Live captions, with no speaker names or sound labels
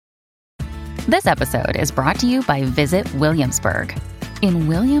This episode is brought to you by Visit Williamsburg. In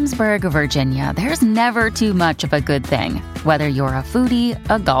Williamsburg, Virginia, there's never too much of a good thing. Whether you're a foodie,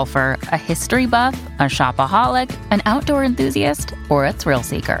 a golfer, a history buff, a shopaholic, an outdoor enthusiast, or a thrill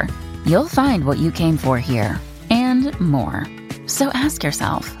seeker, you'll find what you came for here and more. So ask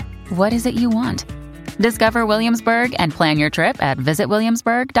yourself, what is it you want? Discover Williamsburg and plan your trip at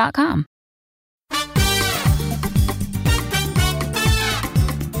visitwilliamsburg.com.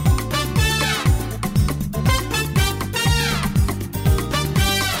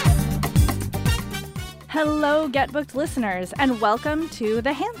 Hello, Get Booked listeners, and welcome to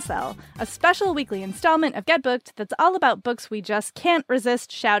The Handsell, a special weekly installment of Get Booked that's all about books we just can't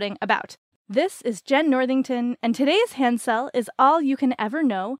resist shouting about. This is Jen Northington, and today's Handsell is All You Can Ever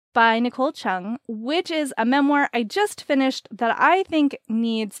Know by Nicole Chung, which is a memoir I just finished that I think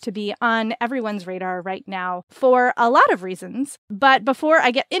needs to be on everyone's radar right now for a lot of reasons. But before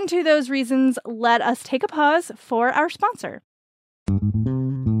I get into those reasons, let us take a pause for our sponsor.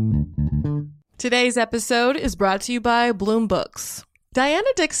 Today's episode is brought to you by Bloom Books. Diana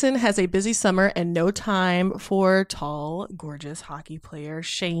Dixon has a busy summer and no time for tall, gorgeous hockey player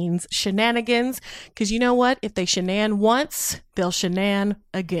Shane's shenanigans. Because you know what? If they shenan once, they'll shenan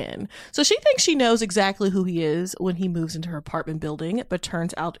again. So she thinks she knows exactly who he is when he moves into her apartment building, but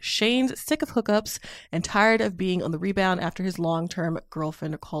turns out Shane's sick of hookups and tired of being on the rebound after his long-term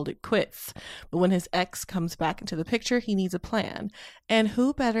girlfriend called it quits. But when his ex comes back into the picture, he needs a plan. And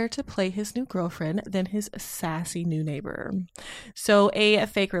who better to play his new girlfriend than his sassy new neighbor? So a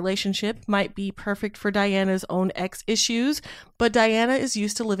fake relationship might be perfect for Diana's own ex issues, but Diana is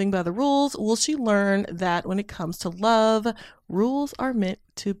used to living by the rules. Will she learn that when it comes to love, rules are meant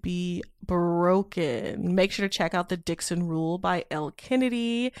to be broken? Make sure to check out The Dixon Rule by Elle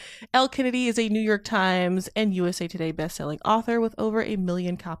Kennedy. Elle Kennedy is a New York Times and USA Today bestselling author with over 1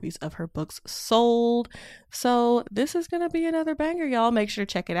 million copies of her books sold. So this is going to be another banger, y'all. Make sure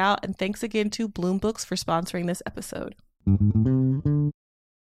to check it out. And thanks again to Bloom Books for sponsoring this episode.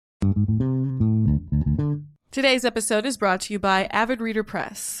 Today's episode is brought to you by Avid Reader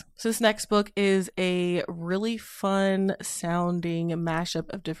Press. So this next book is a really fun sounding mashup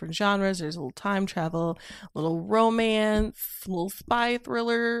of different genres. There's a little time travel, a little romance, a little spy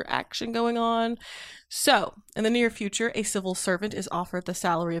thriller action going on. So, in the near future, a civil servant is offered the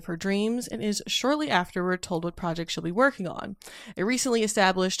salary of her dreams and is shortly afterward told what project she'll be working on. A recently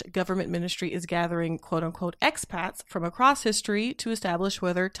established government ministry is gathering quote-unquote expats from across history to establish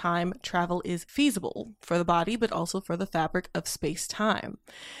whether time travel is feasible for the body, but also for the fabric of space-time.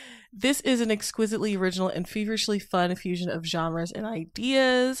 This is an exquisitely original and feverishly fun fusion of genres and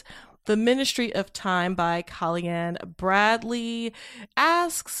ideas. The Ministry of Time by Kalyan Bradley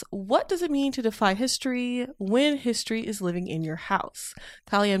asks, what does it mean to defy history when history is living in your house?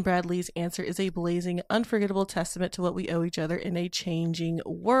 Kalyan Bradley's answer is a blazing, unforgettable testament to what we owe each other in a changing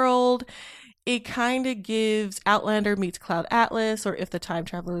world. It kind of gives Outlander meets Cloud Atlas, or If the Time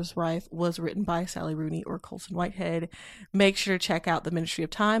Traveler's Wife was written by Sally Rooney or Colson Whitehead. Make sure to check out The Ministry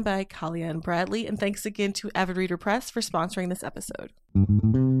of Time by Kalyan Bradley. And thanks again to Avid Reader Press for sponsoring this episode.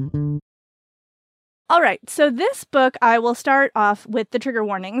 All right, so this book, I will start off with the trigger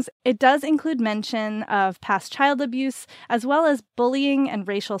warnings. It does include mention of past child abuse, as well as bullying and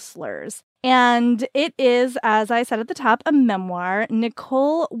racial slurs. And it is, as I said at the top, a memoir.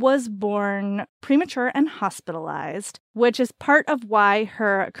 Nicole was born premature and hospitalized, which is part of why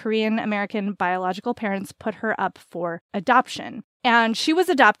her Korean-American biological parents put her up for adoption. And she was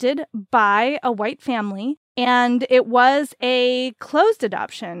adopted by a white family, and it was a closed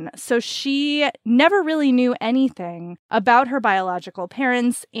adoption. So she never really knew anything about her biological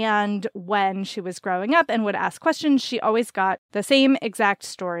parents. And when she was growing up and would ask questions, she always got the same exact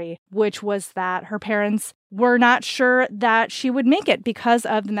story, which was that her parents were not sure that she would make it because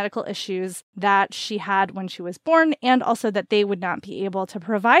of the medical issues that she had when she was born, and also that they would not be able to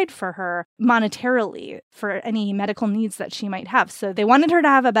provide for her monetarily for any medical needs that she might have. So they wanted her to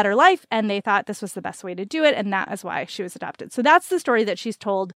have a better life, and they thought this was the best way to do it, and that is why she was adopted. So that's the story that she's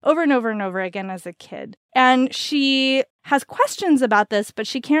told over and over and over again as a kid. And she has questions about this, but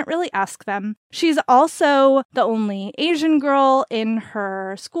she can't really ask them. She's also the only Asian girl in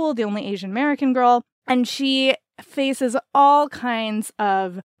her school, the only Asian American girl. And she faces all kinds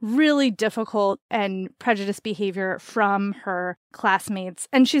of really difficult and prejudiced behavior from her classmates.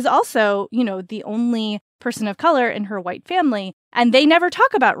 And she's also, the only person of color in her white family. And they never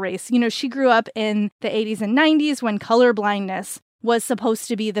talk about race. She grew up in the 80s and 90s when colorblindness was supposed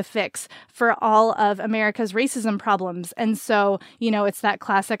to be the fix for all of America's racism problems. And so, it's that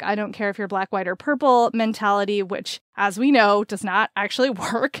classic, I don't care if you're black, white, or purple mentality, which as we know, does not actually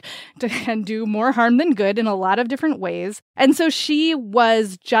work and do more harm than good in a lot of different ways. And so she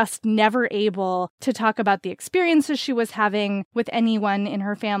was just never able to talk about the experiences she was having with anyone in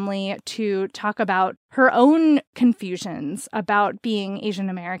her family, to talk about her own confusions about being Asian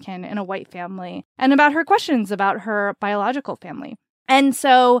American in a white family, and about her questions about her biological family. And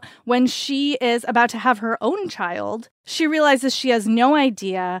so when she is about to have her own child, she realizes she has no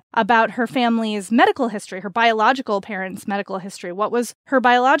idea about her family's medical history, her biological parents' medical history. What was her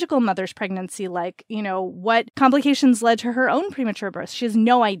biological mother's pregnancy like? What complications led to her own premature birth? She has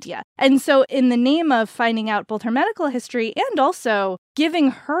no idea. And so in the name of finding out both her medical history and also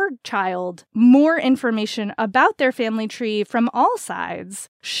giving her child more information about their family tree from all sides,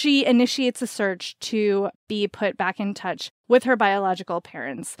 she initiates a search to be put back in touch with her biological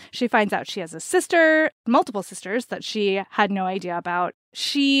parents. She finds out she has a sister, multiple sisters that she had no idea about.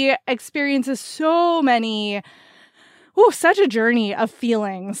 She experiences such a journey of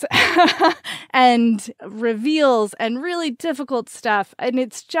feelings and reveals and really difficult stuff. And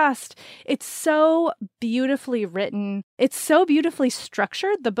it's so beautifully written. It's so beautifully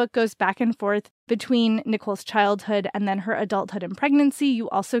structured. The book goes back and forth between Nicole's childhood and then her adulthood and pregnancy. You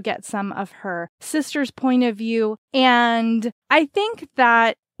also get some of her sister's point of view. And I think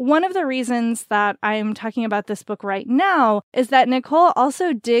that one of the reasons that I'm talking about this book right now is that Nicole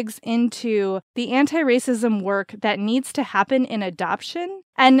also digs into the anti-racism work that needs to happen in adoption.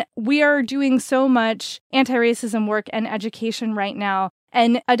 And we are doing so much anti-racism work and education right now.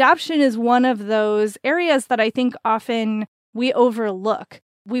 And adoption is one of those areas that I think often we overlook.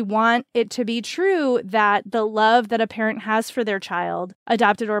 We want it to be true that the love that a parent has for their child,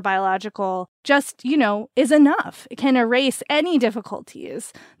 adopted or biological, just, is enough. It can erase any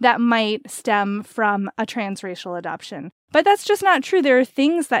difficulties that might stem from a transracial adoption. But that's just not true. There are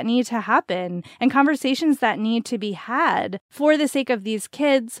things that need to happen and conversations that need to be had for the sake of these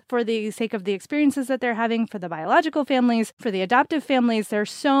kids, for the sake of the experiences that they're having, for the biological families, for the adoptive families. There are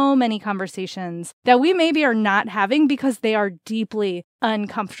so many conversations that we maybe are not having because they are deeply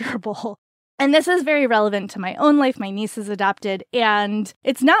uncomfortable. And this is very relevant to my own life. My niece is adopted, and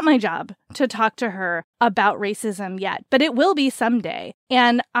it's not my job to talk to her about racism yet, but it will be someday.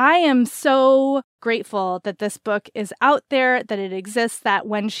 And I am so grateful that this book is out there, that it exists, that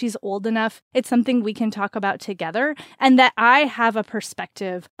when she's old enough, it's something we can talk about together, and that I have a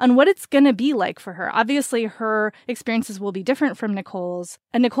perspective on what it's going to be like for her. Obviously, her experiences will be different from Nicole's.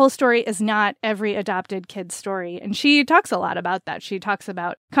 And Nicole's story is not every adopted kid's story. And she talks a lot about that. She talks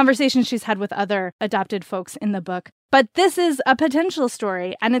about conversations she's had with other adopted folks in the book. But this is a potential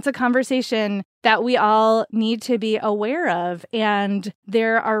story, and it's a conversation that we all need to be aware of. And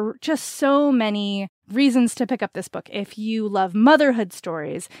there are just so many reasons to pick up this book. If you love motherhood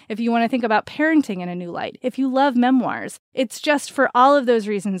stories, if you want to think about parenting in a new light, if you love memoirs, it's just for all of those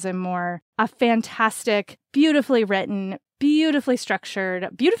reasons and more, a fantastic, beautifully written, beautifully structured,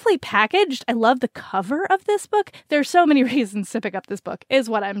 beautifully packaged. I love the cover of this book. There's so many reasons to pick up this book, is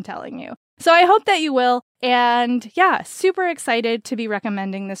what I'm telling you. So I hope that you will. And yeah, super excited to be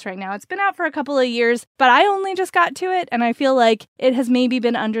recommending this right now. It's been out for a couple of years, but I only just got to it. And I feel like it has maybe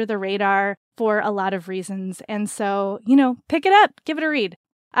been under the radar for a lot of reasons. And so, pick it up, give it a read.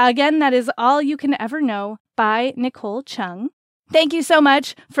 Again, that is All You Can Ever Know by Nicole Chung. Thank you so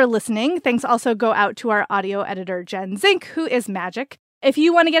much for listening. Thanks also go out to our audio editor, Jen Zink, who is magic. If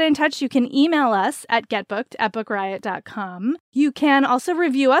you want to get in touch, you can email us at getbooked@bookriot.com. You can also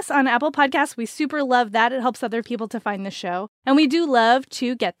review us on Apple Podcasts. We super love that. It helps other people to find the show. And we do love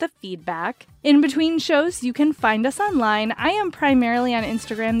to get the feedback. In between shows, you can find us online. I am primarily on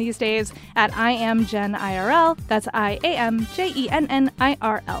Instagram these days at IamJenIRL. That's IamJennIRL.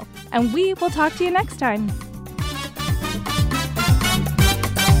 And we will talk to you next time.